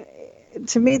mean,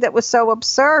 to me, that was so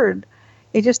absurd.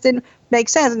 It just didn't make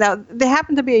sense. Now, there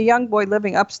happened to be a young boy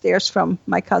living upstairs from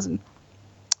my cousin.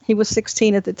 He was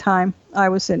 16 at the time. I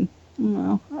was in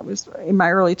my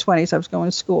early 20s. I was going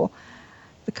to school,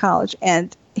 to college.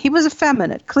 And he was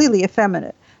effeminate, clearly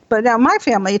effeminate. But now my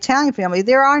family, Italian family,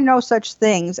 there are no such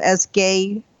things as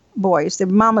gay boys. They're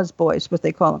mama's boys, what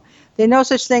they call them. There are no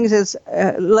such things as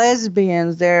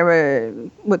lesbians. They're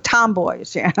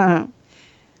tomboys. Yeah.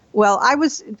 Well, I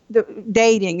was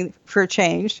dating, for a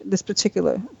change, this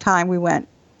particular time we went,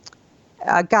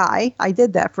 a guy. I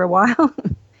did that for a while.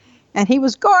 And he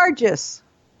was gorgeous.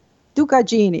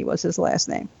 Ducagini was his last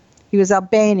name. He was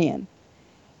Albanian.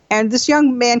 And this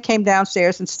young man came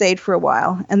downstairs and stayed for a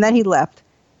while. And then he left.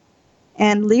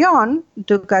 And Leon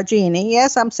Ducagini,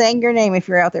 yes, I'm saying your name if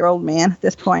you're out there, old man, at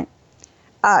this point.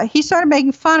 He started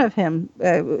making fun of him,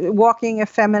 walking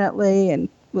effeminately and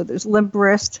with his limp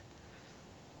wrist.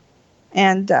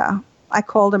 And I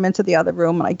called him into the other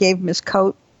room, and I gave him his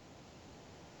coat.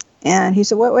 And he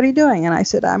said, what are you doing? And I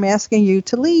said, "I'm asking you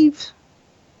to leave."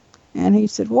 And he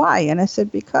said, "Why?" And I said,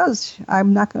 "Because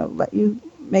I'm not going to let you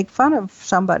make fun of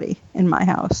somebody in my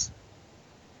house."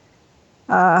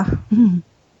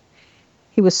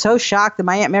 He was so shocked that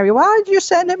my Aunt Mary, "Why did you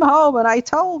send him home?" And I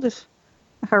told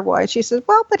her why. She said,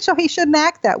 "Well, but so he shouldn't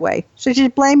act that way." So she's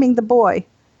blaming the boy.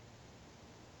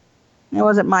 It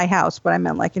wasn't my house, but I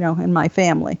meant in my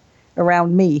family,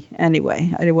 around me anyway.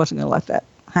 I wasn't going to let that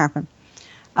happen.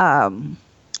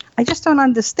 I just don't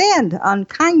understand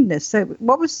unkindness.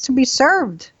 What was to be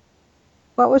served?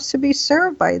 What was to be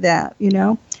served by that,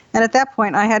 And at that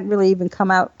point, I hadn't really even come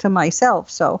out to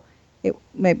myself. So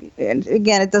and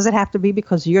again, it doesn't have to be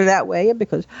because you're that way, or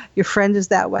because your friend is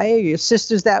that way, or your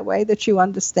sister's that way that you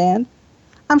understand.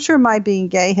 I'm sure my being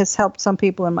gay has helped some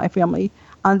people in my family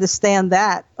understand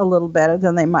that a little better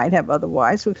than they might have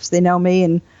otherwise, because they know me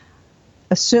and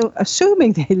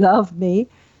assuming they love me,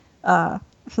 so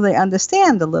they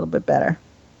understand a little bit better.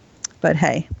 But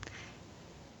hey,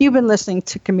 you've been listening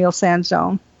to Camille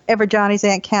Sanzone, ever Johnny's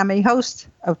Aunt Cammy, host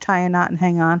of Tie a Knot and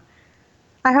Hang On.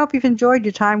 I hope you've enjoyed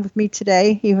your time with me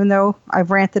today, even though I've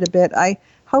ranted a bit. I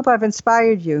hope I've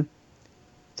inspired you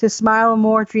to smile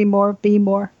more, dream more, be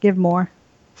more, give more,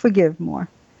 forgive more.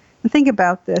 And think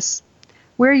about this.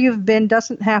 Where you've been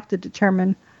doesn't have to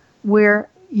determine where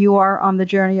you are on the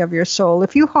journey of your soul.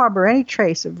 If you harbor any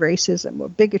trace of racism or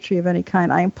bigotry of any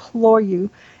kind, I implore you,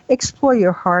 explore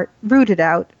your heart, root it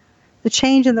out. The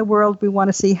change in the world we want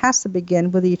to see has to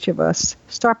begin with each of us.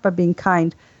 Start by being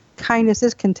kind. Kindness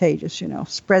is contagious,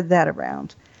 Spread that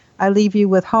around. I leave you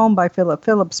with Home by Philip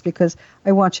Phillips because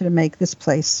I want you to make this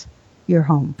place your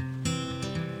home.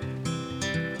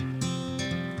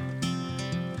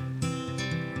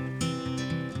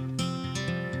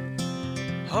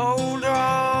 Hold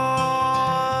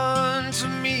on to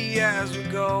me as we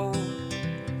go,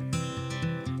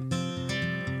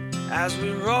 as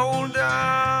we roll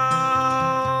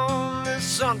down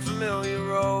this unfamiliar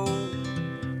road.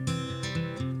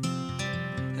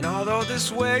 And although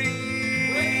this wave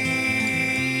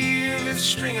is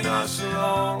stringing us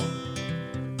along,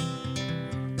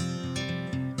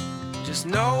 just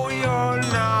know you're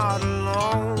not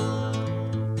alone,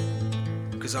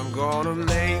 'cause I'm gonna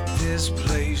make this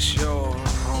place your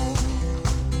home.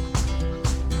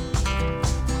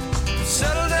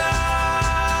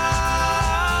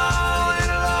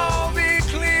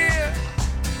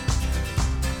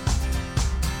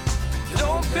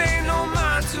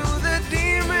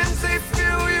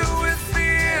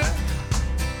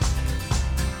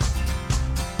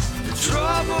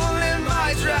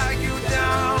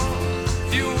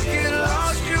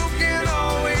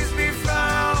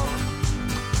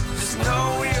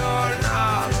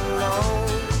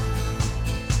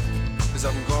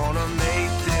 'cause I'm gonna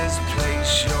make this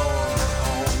place your home.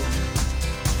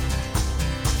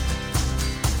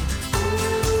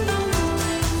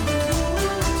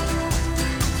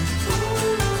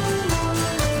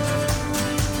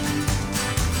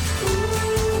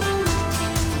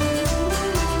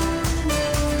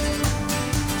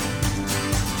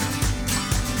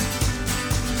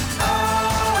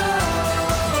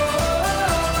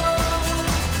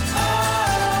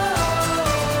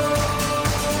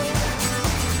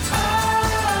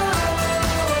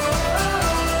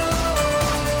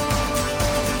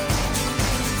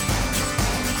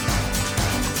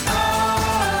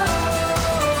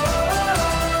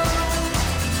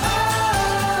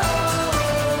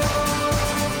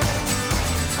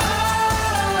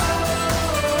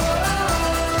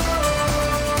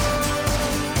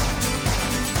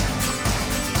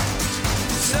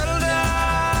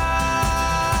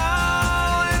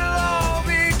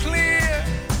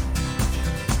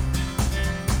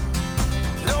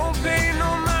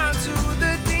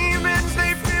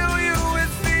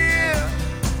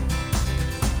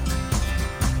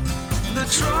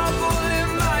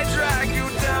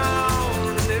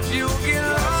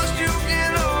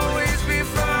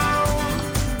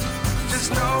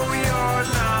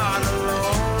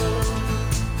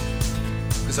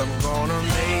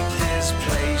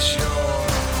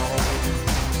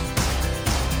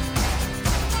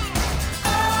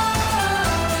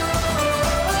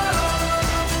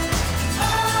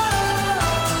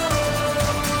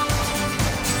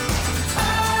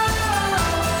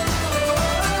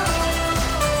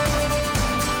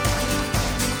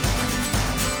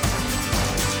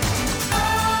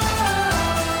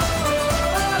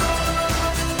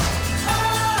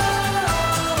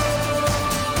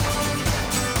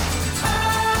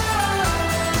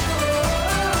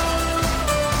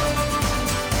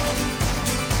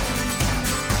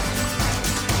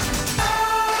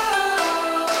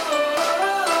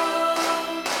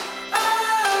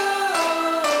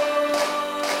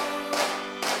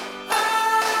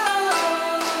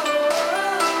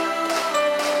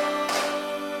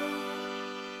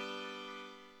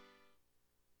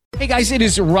 Hey guys, it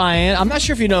is Ryan. I'm not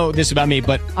sure if you know this about me,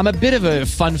 but I'm a bit of a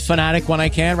fun fanatic when I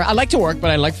can. I like to work,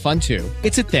 but I like fun too.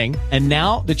 It's a thing. And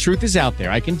now the truth is out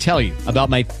there. I can tell you about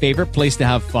my favorite place to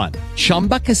have fun.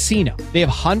 Chumba Casino. They have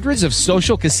hundreds of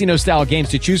social casino style games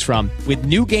to choose from with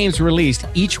new games released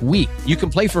each week. You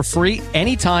can play for free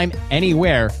anytime,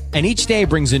 anywhere. And each day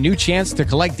brings a new chance to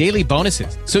collect daily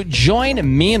bonuses. So join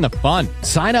me in the fun.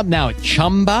 Sign up now at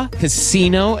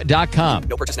ChumbaCasino.com.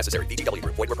 No purchase necessary. VGW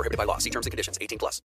Group. Void where prohibited by law. See terms and conditions. 18+.